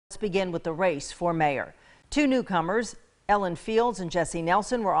Let's begin with the race for mayor. Two newcomers, Ellen Fields and Jesse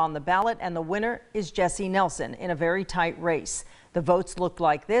Nelson, were on the ballot, and the winner is Jesse Nelson in a very tight race. The votes look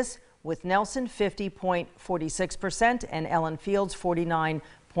like this, with Nelson 50.46% and Ellen Fields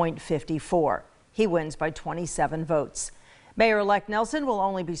 49.54%. He wins by 27 votes. Mayor-elect Nelson will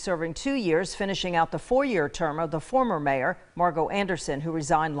only be serving 2 years, finishing out the 4-year term of the former mayor, Margot Anderson, who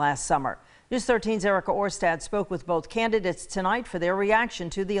resigned last summer. News 13's Erica Orstad spoke with both candidates tonight for their reaction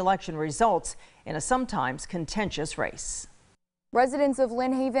to the election results in a sometimes contentious race. Residents of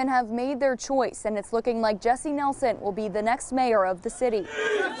Lynn Haven have made their choice, and it's looking like Jesse Nelson will be the next mayor of the city.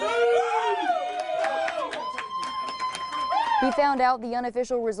 He found out the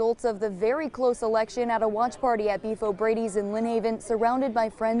unofficial results of the very close election at a watch party at Beef O'Brady's in Lynn Haven, surrounded by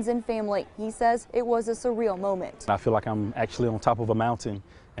friends and family. He says it was a surreal moment. I feel like I'm actually on top of a mountain,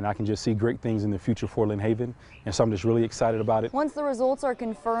 and I can just see great things in the future for Lynn Haven, and so I'm just really excited about it. Once the results are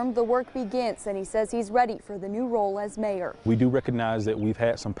confirmed, the work begins, and he says he's ready for the new role as mayor. We do recognize that we've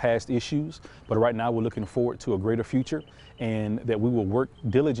had some past issues, but right now we're looking forward to a greater future, and that we will work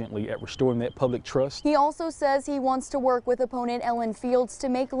diligently at restoring that public trust. He also says he wants to work with opponent Ellen Fields to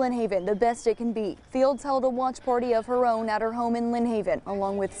make Lynn Haven the best it can be. Fields held a watch party of her own at her home in Lynn Haven,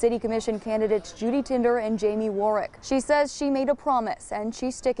 along with City Commission candidates Judy Tinder and Jamie Warwick. She says she made a promise, and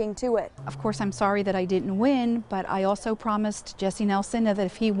she's sticking to it. Of course, I'm sorry that I didn't win, but I also promised Jesse Nelson that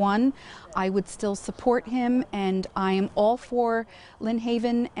if he won, I would still support him, and I am all for Lynn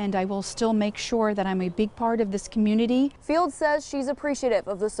Haven, and I will still make sure that I'm a big part of this community. Fields says she's appreciative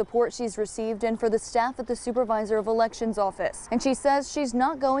of the support she's received and for the staff at the Supervisor of Elections office. And she says she's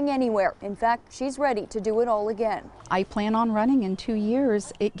not going anywhere. In fact, she's ready to do it all again. I plan on running in 2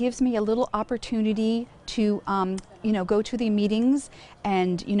 years. It gives me a little opportunity to go to the meetings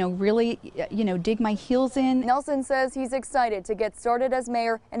and, really, dig my heels in. Nelson says he's excited to get started as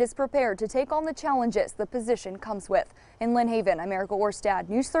mayor and is prepared to take on the challenges the position comes with. In Lynn Haven, I'm Erica Orstad,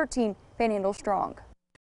 News 13, Panhandle Strong.